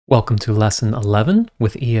Welcome to Lesson 11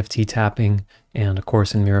 with EFT Tapping and A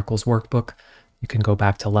Course in Miracles workbook. You can go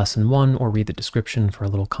back to Lesson 1 or read the description for a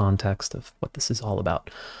little context of what this is all about.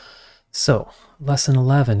 So, Lesson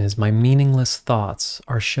 11 is my meaningless thoughts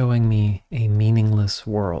are showing me a meaningless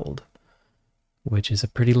world, which is a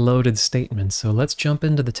pretty loaded statement. So let's jump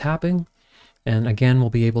into the tapping. And again, we'll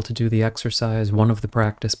be able to do the exercise, one of the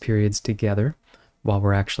practice periods together while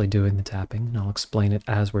we're actually doing the tapping. And I'll explain it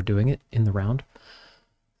as we're doing it in the round.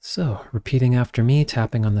 So, repeating after me,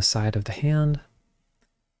 tapping on the side of the hand.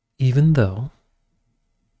 Even though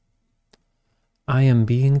I am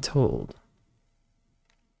being told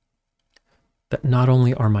that not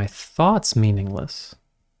only are my thoughts meaningless,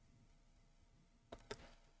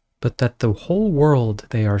 but that the whole world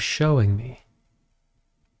they are showing me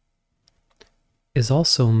is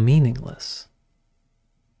also meaningless.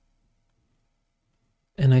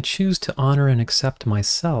 And I choose to honor and accept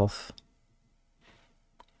myself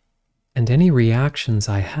and any reactions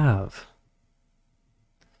I have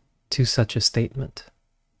to such a statement,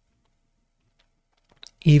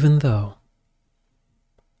 even though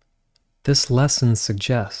this lesson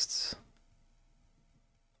suggests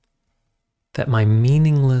that my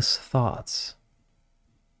meaningless thoughts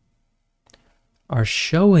are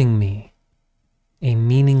showing me a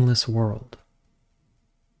meaningless world.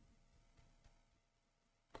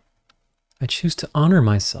 I choose to honor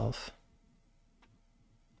myself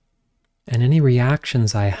and any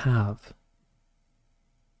reactions I have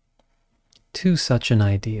to such an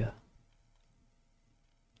idea,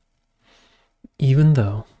 even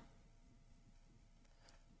though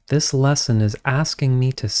this lesson is asking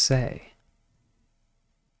me to say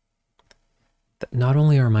that not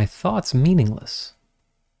only are my thoughts meaningless,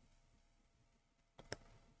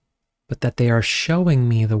 but that they are showing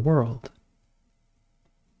me the world,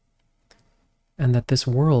 and that this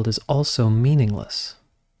world is also meaningless.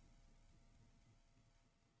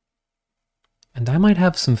 And I might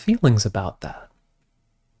have some feelings about that.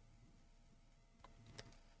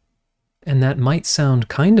 And that might sound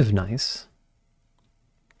kind of nice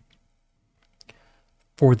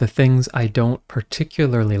for the things I don't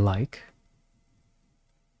particularly like.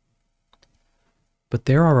 But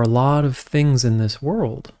there are a lot of things in this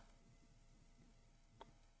world,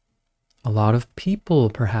 a lot of people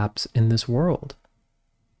perhaps in this world,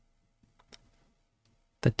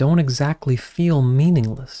 that don't exactly feel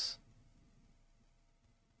meaningless.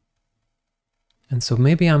 And so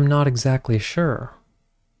maybe I'm not exactly sure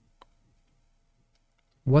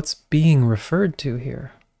what's being referred to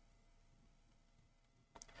here.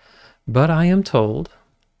 But I am told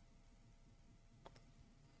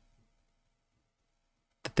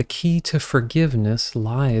that the key to forgiveness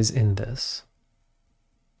lies in this,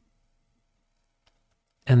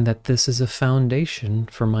 and that this is a foundation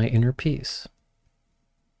for my inner peace.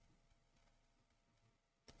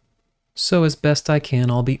 So as best I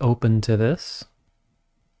can, I'll be open to this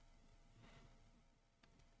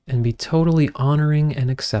and be totally honoring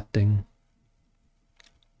and accepting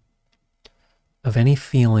of any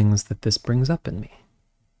feelings that this brings up in me.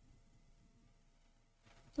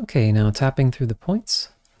 Okay, now tapping through the points.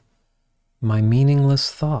 My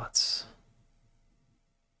meaningless thoughts.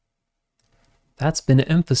 That's been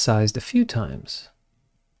emphasized a few times.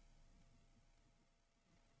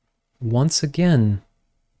 Once again,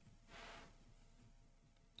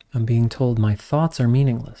 I'm being told my thoughts are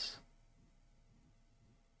meaningless,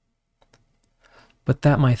 but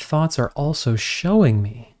that my thoughts are also showing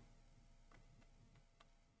me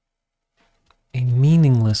a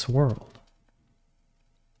meaningless world.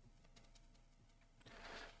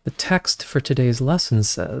 The text for today's lesson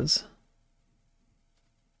says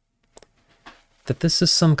that this is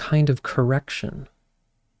some kind of correction.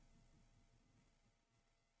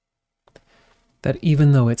 That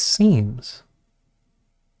even though it seems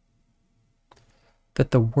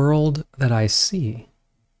that the world that I see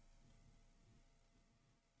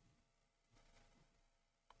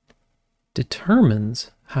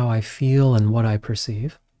determines how I feel and what I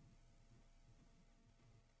perceive,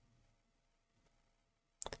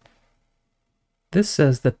 this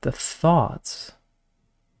says that the thoughts,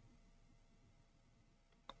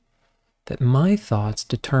 that my thoughts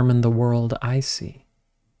determine the world I see.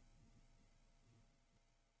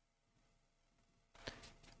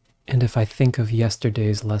 And if I think of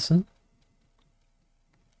yesterday's lesson,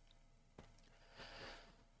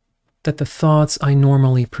 that the thoughts I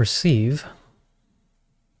normally perceive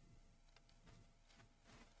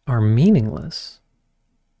are meaningless,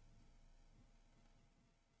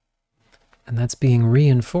 and that's being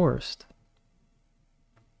reinforced.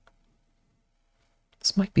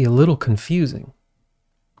 This might be a little confusing.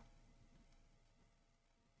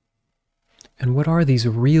 And what are these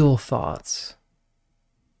real thoughts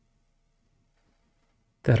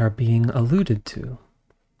that are being alluded to?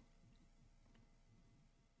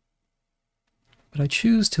 But I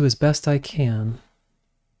choose to, as best I can,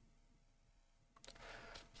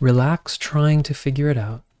 relax trying to figure it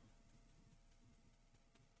out,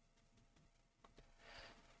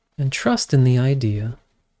 and trust in the idea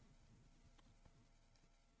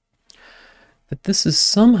that this is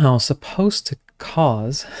somehow supposed to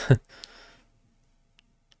cause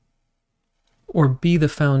or be the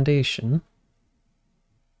foundation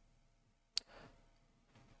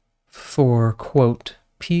for, quote,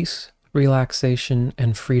 peace, relaxation,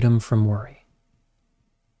 and freedom from worry.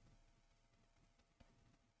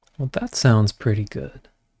 Well, that sounds pretty good.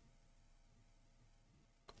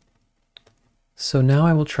 So now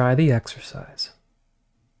I will try the exercise.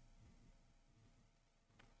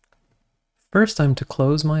 First, I'm to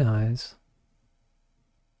close my eyes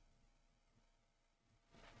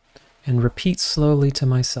and repeat slowly to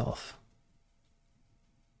myself.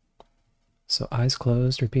 So eyes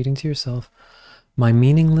closed, repeating to yourself, my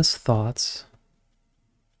meaningless thoughts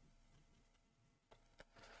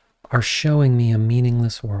are showing me a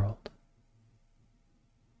meaningless world.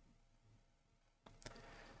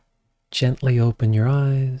 Gently open your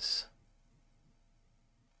eyes.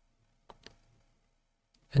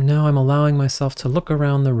 And now I'm allowing myself to look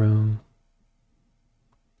around the room,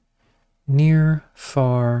 near,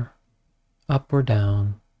 far, up or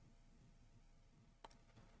down,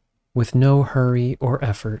 with no hurry or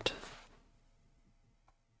effort.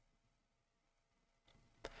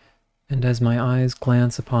 And as my eyes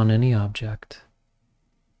glance upon any object,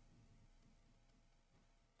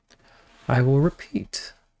 I will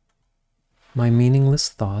repeat, my meaningless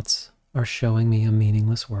thoughts are showing me a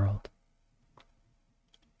meaningless world.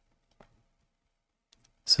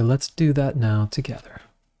 So let's do that now together.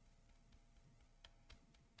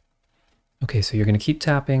 Okay, so you're going to keep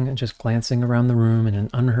tapping and just glancing around the room in an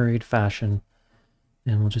unhurried fashion,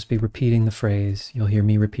 and we'll just be repeating the phrase. You'll hear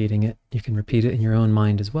me repeating it. You can repeat it in your own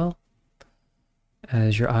mind as well,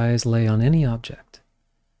 as your eyes lay on any object.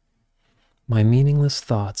 My meaningless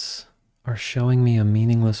thoughts are showing me a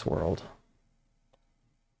meaningless world.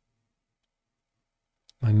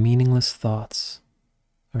 My meaningless thoughts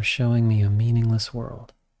are showing me a meaningless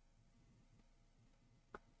world.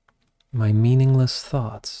 My meaningless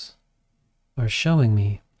thoughts are showing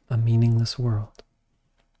me a meaningless world.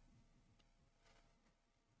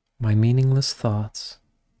 My meaningless thoughts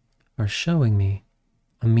are showing me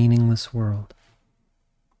a meaningless world.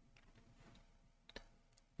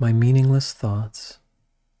 My meaningless thoughts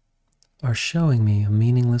are showing me a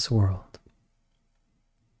meaningless world.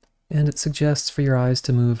 And it suggests for your eyes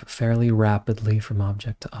to move fairly rapidly from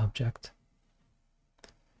object to object.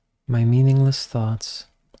 My meaningless thoughts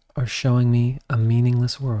are showing me a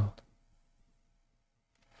meaningless world.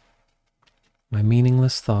 My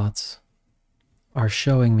meaningless thoughts are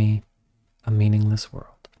showing me a meaningless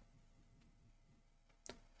world.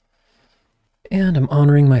 And I'm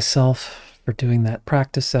honoring myself for doing that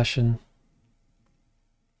practice session.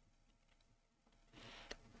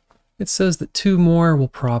 It says that 2 more will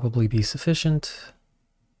probably be sufficient,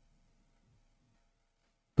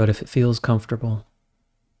 but if it feels comfortable,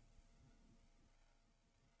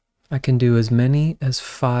 I can do as many as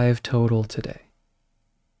 5 total today.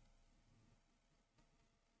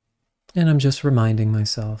 And I'm just reminding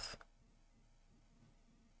myself,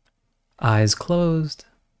 eyes closed,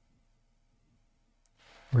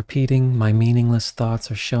 repeating, my meaningless thoughts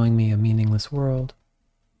are showing me a meaningless world.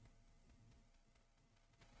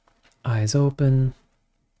 Eyes open,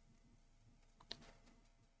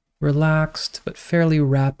 relaxed but fairly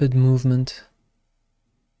rapid movement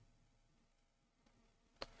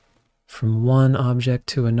from one object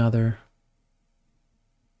to another.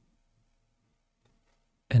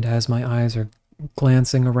 And as my eyes are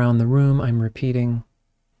glancing around the room, I'm repeating,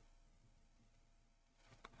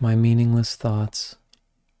 my meaningless thoughts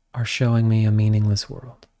are showing me a meaningless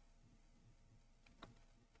world.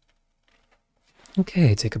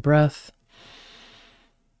 Okay, take a breath.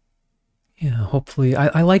 Yeah, hopefully,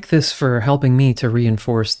 I like this for helping me to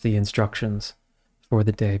reinforce the instructions for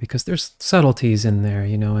the day, because there's subtleties in there,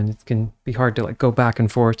 you know, and it can be hard to like go back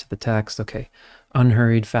and forth to the text. Okay,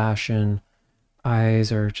 unhurried fashion,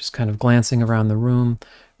 eyes are just kind of glancing around the room,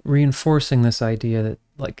 reinforcing this idea that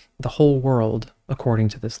like the whole world, according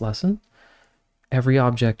to this lesson, every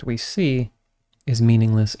object we see is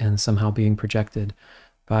meaningless and somehow being projected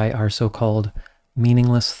by our so-called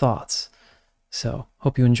meaningless thoughts. So,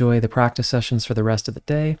 hope you enjoy the practice sessions for the rest of the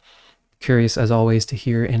day. Curious, as always, to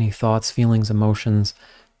hear any thoughts, feelings, emotions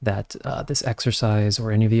that this exercise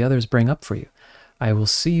or any of the others bring up for you. I will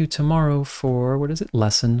see you tomorrow for, what is it,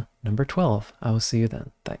 lesson number 12. I will see you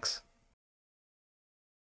then. Thanks.